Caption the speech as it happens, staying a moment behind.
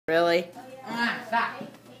Really? Stop.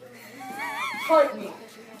 Fight me.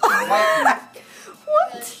 What?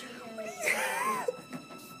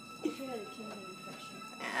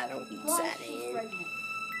 I don't eat sardine.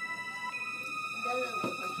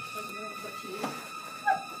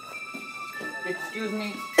 Excuse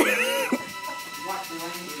me. Watch the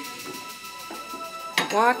language.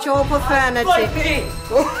 Watch your profanity. Fight me!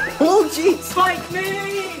 Oh, jeez. Fight me!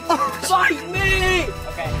 Fight me!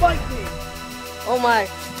 Okay. Fight me! Oh my.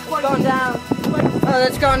 It's going down. Oh,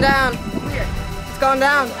 it's going down. Weird. It's going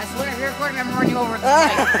down. I swear, if you're recording, I'm running you over with the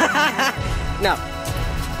No.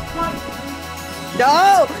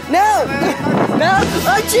 No! No! No!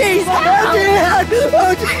 Oh, jeez! Oh, jeez!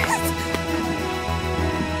 Oh, jeez!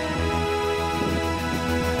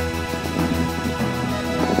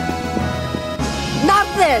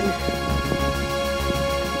 Nothing!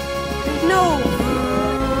 There's no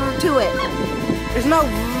to it. There's no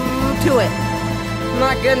to it.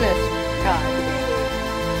 My goodness. God.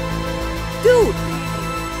 Dude!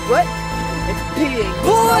 What? It's peeing.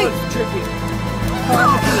 Boy! Oh, it's tripping.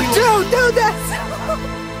 Dude, that's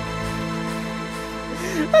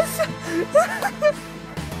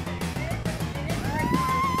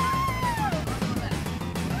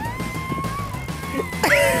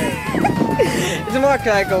It's a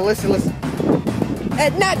motorcycle. Listen.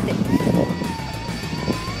 And nothing.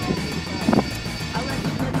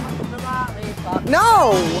 No!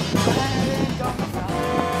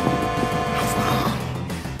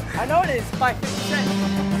 I know it is. By 50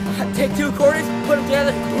 cents. Take 2 quarters, put them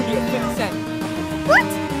together, boom, you get 50 cents. What?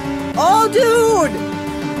 Oh, dude!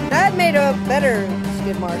 That made a better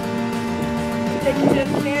skid mark. Take you to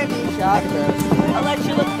the candy shop. I'll let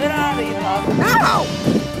you look it out of you, love. No!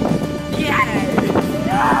 Yeah!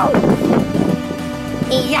 No!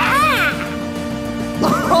 Yeah!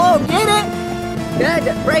 Oh, get it? Good.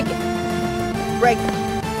 Break it. Break it.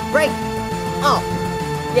 Break it. Oh.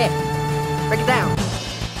 Yeah. Break it down.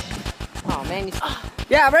 Oh, man.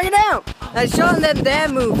 Yeah, break it down. Now show them them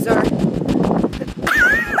damn moves, sir.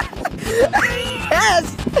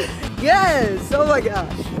 Yes! Yes! Oh my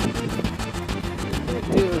gosh.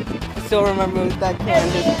 Dude, I still remember that can.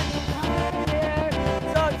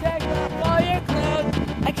 So take off all your clothes.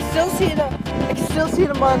 I can still see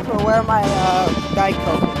the mark for where my guy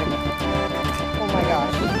coat. Oh my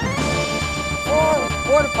gosh.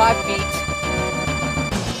 4 to 5 feet.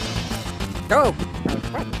 Go.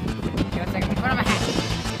 Give a second. Put on my hat.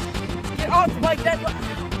 Get off like that.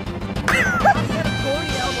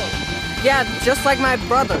 Yeah, just like my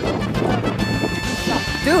brother.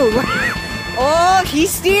 Dude. Oh,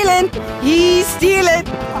 he's stealing. He's stealing.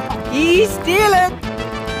 He's stealing.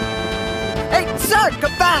 Hey, sir,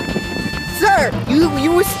 come back. Sir,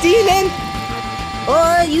 you were stealing.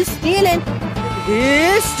 Oh, you stealing.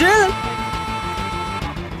 He's stealing.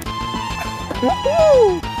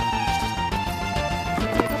 Woohoo.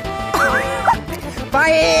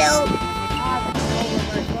 Fail.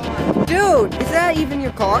 Dude, is that even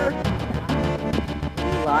your car?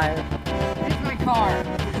 You liar. It's my car.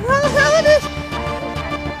 How the hell it is?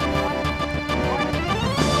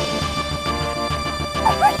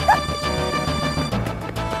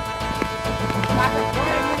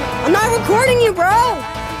 I'm not recording you, bro.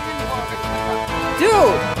 Dude,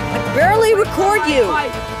 I barely record you.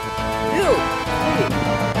 Dude.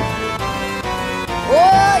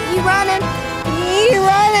 Oh, he running. He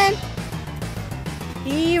running.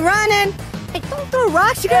 He running. Hey, don't throw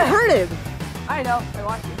rocks. You're gonna hurt him. I know. I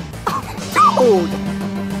want you. Dude.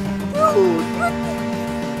 Dude.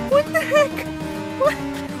 What the heck?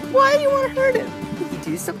 Why do you want to hurt him? Did you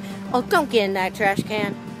do something? Oh, don't get in that trash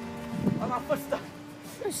can. Oh, my foot stuck.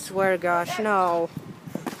 I swear to gosh, no.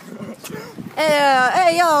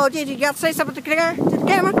 Hey, yo, did you got to say something to the camera? You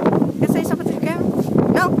got to say something to the camera?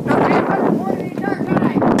 No.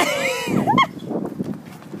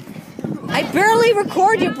 I barely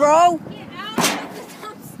record you, bro. Get out of the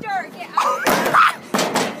dumpster. Get out.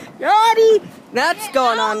 Yachty! That's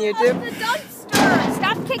going on Get YouTube. out of the dumpster.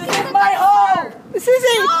 Stop kicking the dumpster. My home. This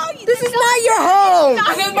isn't. This is not your home.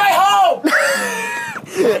 This is my home.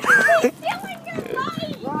 Stealing your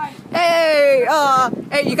money. Hey,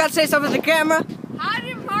 hey, you got to say something to the camera? How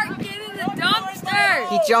did Mark get in the dumpster?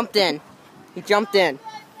 He jumped in. He jumped in.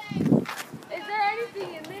 Is there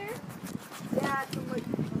anything in there? Yeah,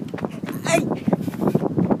 Hey!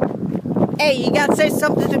 Hey, you gotta say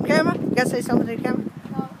something to the camera? You gotta say something to the camera?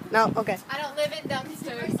 No. No? Okay. I don't live in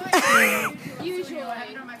dumpsters. Usually. I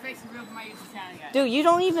haven't done my face reveal for my YouTube channel yet. Dude, you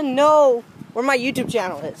don't even know where my YouTube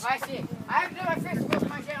channel is. I see. I haven't done my face reveal for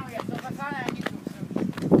my channel yet, so if I find it on YouTube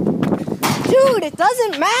soon. Dude, it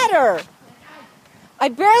doesn't matter. I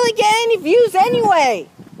barely get any views anyway.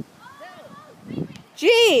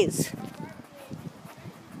 Jeez!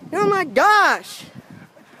 Oh my gosh!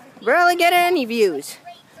 Barely get any views.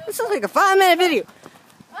 This is like a 5-minute video.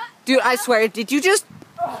 Dude, I swear, did you just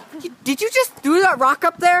throw that rock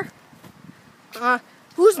up there?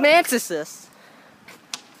 Whose mantis is this?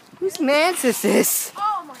 Whose mantis is this?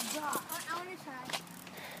 Oh my god. I want to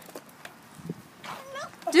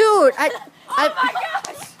try. Dude, Oh my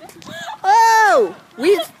gosh! Oh!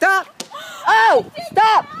 We stop! Oh!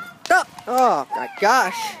 Stop! Stop! Oh my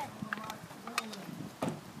gosh!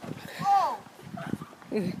 Oh.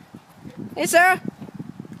 Hey, Sarah.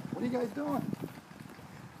 What are you guys doing?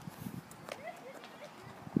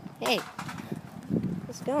 Hey.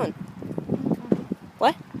 How's it going?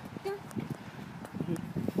 What?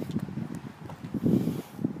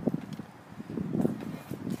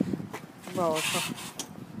 Whoa.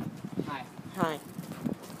 Hi. Hi.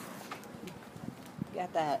 You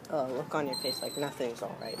got that look on your face like nothing's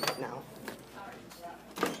alright right now.